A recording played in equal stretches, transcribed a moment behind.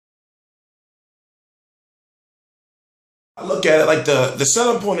I look at it like the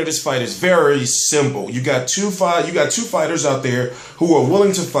selling point of this fight is very simple. You got two fighters out there who are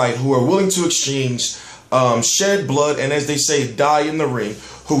willing to fight, who are willing to exchange, shed blood, and as they say, die in the ring,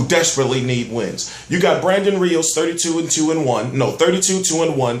 who desperately need wins. You got Brandon Rios, 32-2-1. No,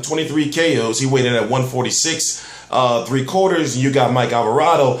 32-2-1, 23 KOs. He weighed in at 146. 3/4. You got Mike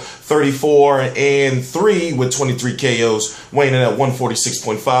Alvarado, 34-3 with 23 KOs, weighing in at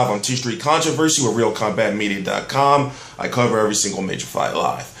 146.5 on TstreeT Controversy with RealCombatMedia.com. I cover every single major fight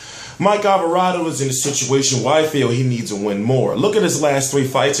live. Mike Alvarado is in a situation where I feel he needs to win more. Look at his last 3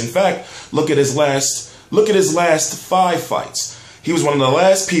 fights. In fact, look at his last 5 fights. He was one of the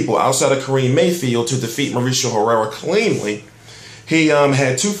last people outside of Kareem Mayfield to defeat Mauricio Herrera cleanly. He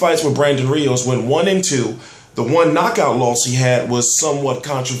had 2 fights with Brandon Rios, went 1-2. The one knockout loss he had was somewhat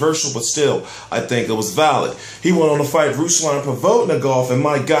controversial, but still, I think it was valid. He went on to fight Ruslan Provodnikov, and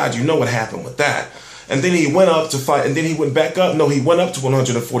my God, you know what happened with that. And then he went up to fight, and then he went back up. No, he went up to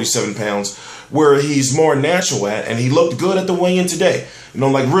 147 pounds, where he's more natural at, and he looked good at the weigh-in today. You know,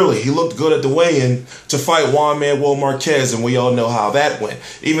 like really, he looked good at the weigh-in to fight Juan Manuel Marquez, and we all know how that went,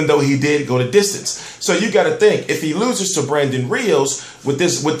 even though he did go the distance. So you got to think, if he loses to Brandon Rios with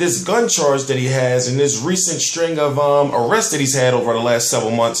this gun charge that he has and this recent string of arrests that he's had over the last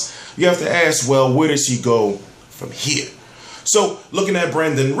several months, you have to ask, well, where does he go from here? So looking at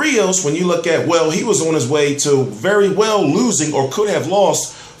Brandon Rios, when you look at, well, he was on his way to very well losing or could have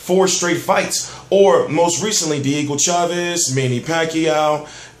lost 4 straight fights, or most recently Diego Chaves, Manny Pacquiao,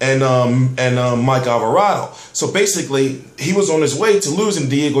 and Mike Alvarado. So basically, he was on his way to losing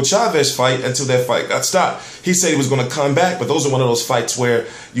Diego Chaves fight until that fight got stopped. He said he was going to come back, but those are one of those fights where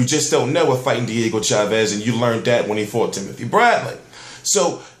you just don't know with fighting Diego Chaves, and you learned that when he fought Timothy Bradley.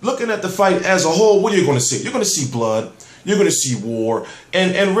 So looking at the fight as a whole, what are you going to see? You're going to see blood. You're going to see war.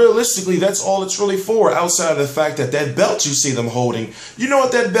 And realistically, that's all it's really for, outside of the fact that that belt you see them holding, you know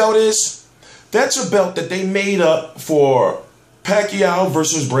what that belt is? That's a belt that they made up for Pacquiao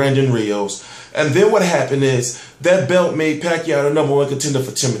versus Brandon Rios. And then what happened is that belt made Pacquiao the #1 contender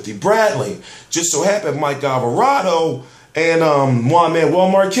for Timothy Bradley. Just so happened Mike Alvarado and Juan Manuel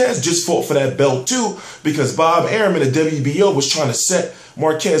Marquez just fought for that belt too, because Bob Arum and the WBO was trying to set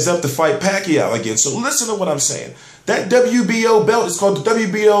Marquez up to fight Pacquiao again. So listen to what I'm saying. That WBO belt is called the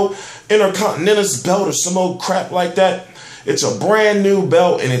WBO Intercontinental belt or some old crap like that. It's a brand new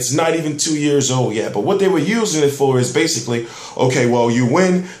belt and it's not even 2 years old yet. But what they were using it for is basically, okay, well, you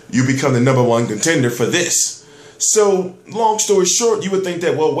win, you become the #1 contender for this. So, long story short, you would think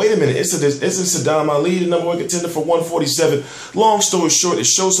that, well, wait a minute, isn't Saddam Ali the #1 contender for 147? Long story short, it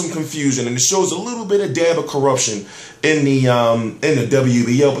shows some confusion and it shows a little bit of dab of corruption in the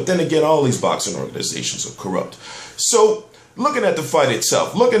WBO. But then again, all these boxing organizations are corrupt. So, looking at the fight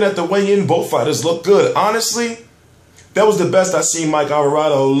itself, looking at the weigh-in, both fighters look good. Honestly, that was the best I've seen Mike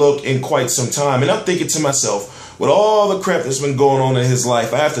Alvarado look in quite some time. And I'm thinking to myself, with all the crap that's been going on in his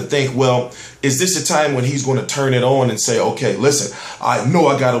life, I have to think, well, is this a time when he's going to turn it on and say, okay, listen, I know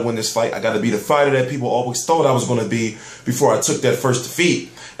I got to win this fight. I got to be the fighter that people always thought I was going to be before I took that first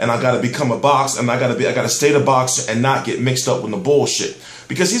defeat. And I got to become a boxer, and I got to stay the boxer and not get mixed up with the bullshit.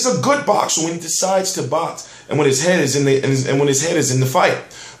 Because he's a good boxer when he decides to box and when his head is in the fight.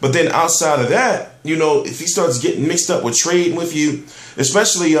 But then outside of that, you know, if he starts getting mixed up with trading with you,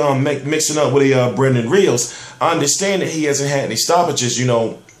 especially mixing up with Brandon Rios, I understand that he hasn't had any stoppages, you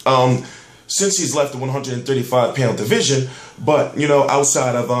know, since he's left the 135-pound division. But, you know,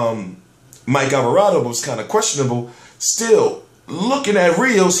 outside of Mike Alvarado was kind of questionable. Still, looking at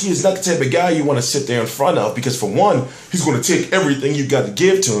Rios, he is not the type of guy you want to sit there in front of, because for one, he's going to take everything you got to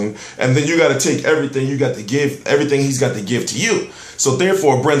give to him, and then you got to take everything he's got to give to you. So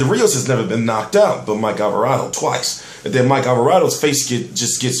therefore, Brandon Rios has never been knocked out, but Mike Alvarado twice. And then Mike Alvarado's face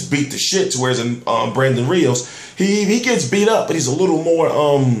just gets beat to shit, whereas in Brandon Rios, he gets beat up, but he's a little more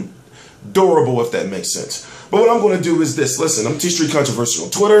durable, if that makes sense. But what I'm going to do is this. Listen, I'm TstreeT Controversy on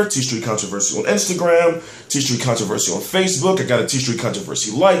Twitter, TstreeT Controversy on Instagram, TstreeT Controversy on Facebook. I got a TstreeT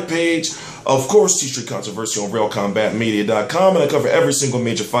Controversy like page. Of course, TstreeT Controversy on RealCombatMedia.com. And I cover every single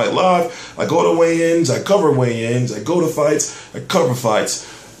major fight live. I go to weigh-ins, I cover weigh-ins, I go to fights, I cover fights,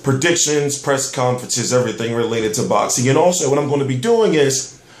 predictions, press conferences, everything related to boxing. And also, what I'm going to be doing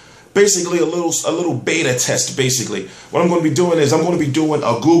is basically a little beta test, basically. What I'm going to be doing is I'm going to be doing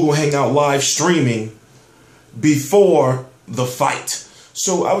a Google Hangout live streaming before the fight.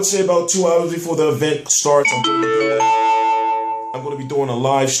 So I would say about 2 hours before the event starts, I'm going to be doing a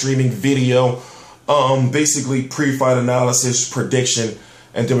live streaming video, basically pre-fight analysis, prediction,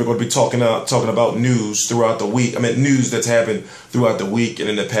 And then we're going to be talking about news throughout the week. I mean, news that's happened throughout the week and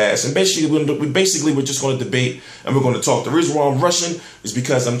in the past. And basically, we're just going to debate and we're going to talk. The reason why I'm rushing is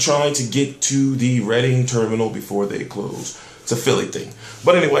because I'm trying to get to the Reading terminal before they close. It's a Philly thing.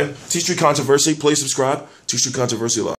 But anyway, TstreeT Controversy. Please subscribe. TstreeT Controversy Live.